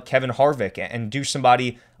guy like Kevin Harvick and do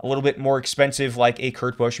somebody a little bit more expensive like a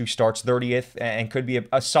Kurt Busch who starts 30th and could be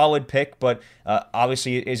a solid pick, but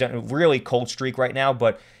obviously is a really cold streak right now,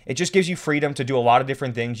 but it just gives you freedom to do a lot of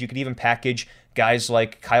different things. You could even package guys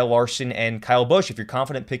like Kyle Larson and Kyle Busch if you're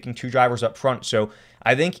confident picking two drivers up front. So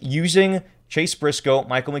I think using Chase Briscoe,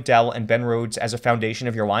 Michael McDowell, and Ben Rhodes as a foundation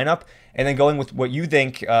of your lineup, and then going with what you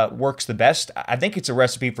think works the best, I think it's a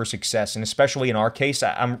recipe for success. And especially in our case,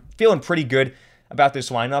 I'm feeling pretty good about this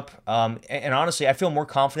lineup. And honestly, I feel more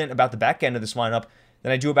confident about the back end of this lineup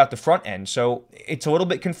than I do about the front end. So it's a little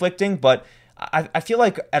bit conflicting, but I feel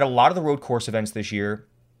like at a lot of the road course events this year,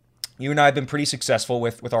 you and I have been pretty successful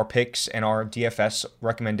with our picks and our DFS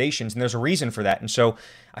recommendations, and there's a reason for that. And so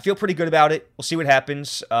I feel pretty good about it. We'll see what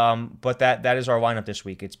happens, but that is our lineup this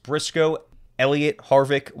week. It's Briscoe, Elliott,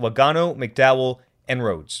 Harvick, Logano, McDowell, and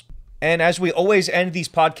Rhodes. And as we always end these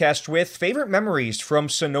podcasts with, favorite memories from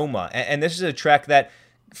Sonoma. And this is a track that,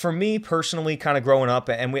 for me personally, kind of growing up,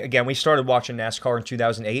 and we started watching NASCAR in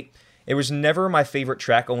 2008. It was never my favorite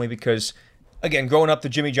track, only because, again, growing up the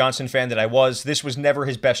Jimmy Johnson fan that I was, this was never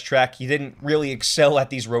his best track. He didn't really excel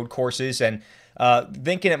at these road courses, and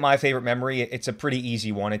thinking at my favorite memory, it's a pretty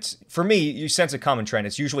easy one. It's, for me, you sense a common trend.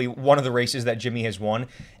 It's usually one of the races that Jimmy has won,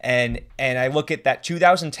 and I look at that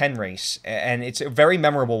 2010 race, and it's a very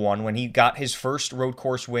memorable one when he got his first road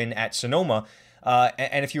course win at Sonoma.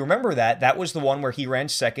 And if you remember that was the one where he ran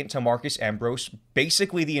second to Marcus Ambrose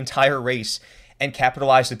basically the entire race and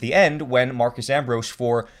capitalized at the end when Marcus Ambrose,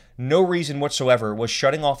 for no reason whatsoever, was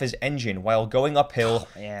shutting off his engine while going uphill,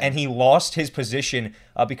 and he lost his position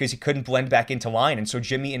because he couldn't blend back into line. And so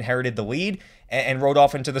Jimmy inherited the lead and rode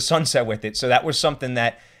off into the sunset with it. So that was something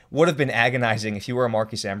that would have been agonizing if you were a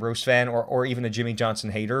Marcus Ambrose fan or even a Jimmy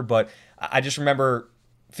Johnson hater. But I just remember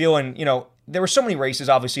feeling, there were so many races,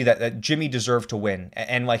 obviously, that Jimmy deserved to win.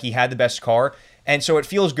 And he had the best car. And so it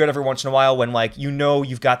feels good every once in a while when,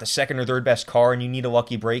 you've got the second or third best car and you need a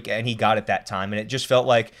lucky break, and he got it that time. And it just felt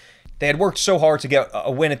like they had worked so hard to get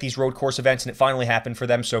a win at these road course events, and it finally happened for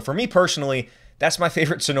them. So for me personally, that's my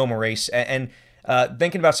favorite Sonoma race. And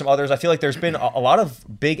thinking about some others, I feel like there's been a lot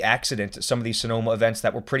of big accidents at some of these Sonoma events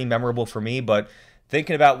that were pretty memorable for me. But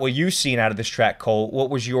thinking about what you've seen out of this track, Cole, what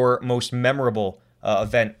was your most memorable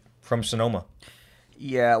event from Sonoma?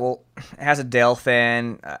 Yeah, well, as a Dale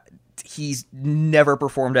fan, he's never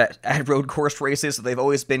performed at road course races, so they've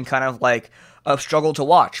always been kind of like a struggle to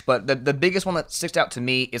watch. But the biggest one that sticks out to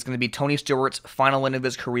me is going to be Tony Stewart's final win of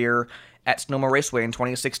his career at Sonoma Raceway in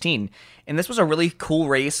 2016. And this was a really cool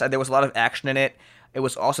race. There was a lot of action in it. It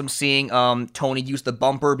was awesome seeing Tony use the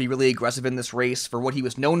bumper, be really aggressive in this race for what he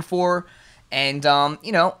was known for. And, a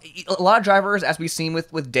lot of drivers, as we've seen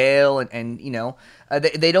with Dale, and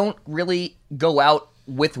they don't really go out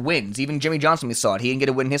with wins. Even Jimmy Johnson, we saw it. He didn't get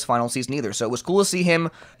a win in his final season either. So it was cool to see him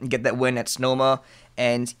get that win at Sonoma.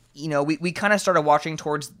 And, we kind of started watching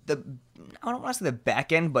towards I don't want to say the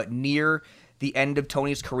back end, but near the end of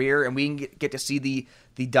Tony's career. And we didn't get to see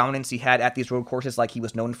the dominance he had at these road courses like he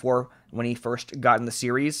was known for when he first got in the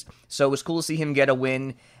series. So it was cool to see him get a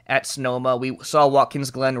win at Sonoma. We saw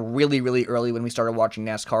Watkins Glen really, really early when we started watching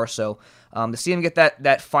NASCAR. So to see him get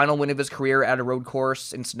that final win of his career at a road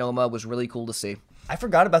course in Sonoma was really cool to see. I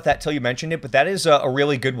forgot about that till you mentioned it, but that is a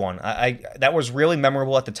really good one. That was really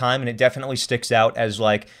memorable at the time, and it definitely sticks out as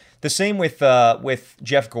the same with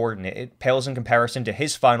Jeff Gordon. It pales in comparison to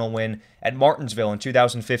his final win at Martinsville in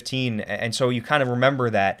 2015, and so you kind of remember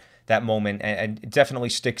that moment, and it definitely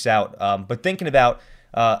sticks out. But thinking about,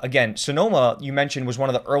 again, Sonoma, you mentioned, was one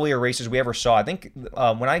of the earlier races we ever saw. I think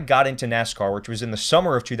when I got into NASCAR, which was in the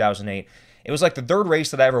summer of 2008, It was like the third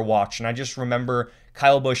race that I ever watched, and I just remember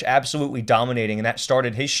Kyle Busch absolutely dominating, and that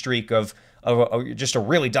started his streak of just a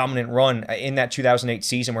really dominant run in that 2008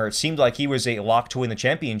 season where it seemed like he was a lock to win the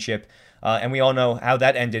championship. And we all know how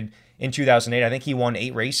that ended in 2008. I think he won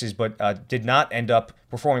 8 races, but did not end up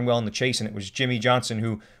performing well in the chase, and it was Jimmy Johnson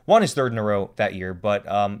who won his 3rd in a row that year. But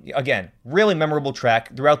again, really memorable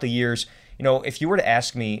track throughout the years. If you were to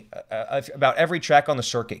ask me about every track on the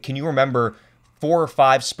circuit, can you remember 4 or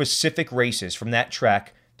 5 specific races from that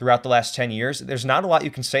track throughout the last 10 years? There's not a lot you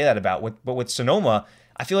can say that about. But with Sonoma,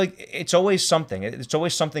 I feel like it's always something. It's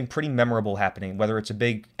always something pretty memorable happening, whether it's a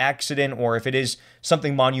big accident or if it is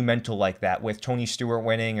something monumental like that with Tony Stewart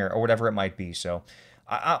winning or whatever it might be. So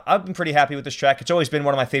I've been pretty happy with this track. It's always been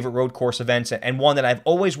one of my favorite road course events and one that I've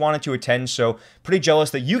always wanted to attend. So pretty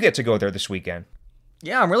jealous that you get to go there this weekend.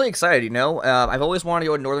 Yeah, I'm really excited, I've always wanted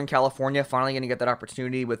to go to Northern California, finally going to get that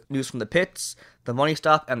opportunity with News from the Pits, the Money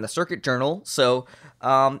Stop, and the Circuit Journal. So,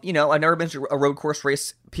 I've never been to a road course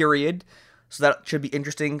race, period. So that should be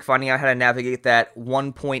interesting, finding out how to navigate that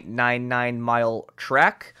 1.99-mile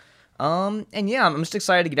track. And yeah, I'm just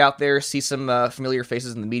excited to get out there, see some familiar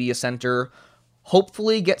faces in the media center,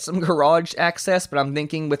 hopefully get some garage access, but I'm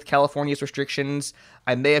thinking with California's restrictions,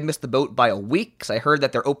 I may have missed the boat by a week, because I heard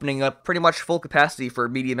that they're opening up pretty much full capacity for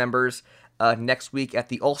media members next week at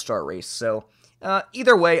the All-Star race. So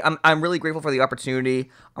either way, I'm really grateful for the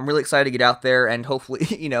opportunity. I'm really excited to get out there and hopefully,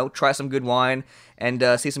 try some good wine and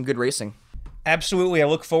see some good racing. Absolutely. I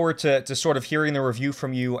look forward to sort of hearing the review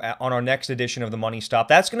from you on our next edition of the Money Stop.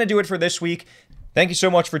 That's going to do it for this week. Thank you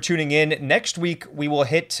so much for tuning in. Next week, we will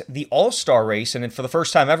hit the All-Star race, and for the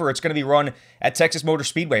first time ever, it's going to be run at Texas Motor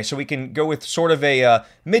Speedway, so we can go with sort of a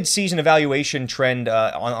mid-season evaluation trend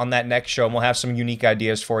on that next show, and we'll have some unique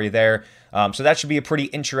ideas for you there. So that should be a pretty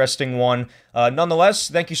interesting one. Nonetheless,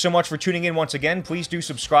 thank you so much for tuning in once again. Please do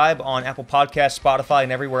subscribe on Apple Podcasts, Spotify,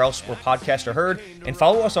 and everywhere else where podcasts are heard. And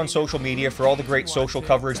follow us on social media for all the great social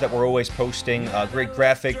coverage that we're always posting, great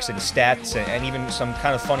graphics and stats, and even some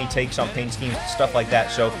kind of funny takes on paint schemes and stuff like that.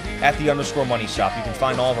 So at @_Money Stop, you can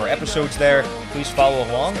find all of our episodes there. Please follow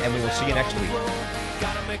along, and we will see you next week.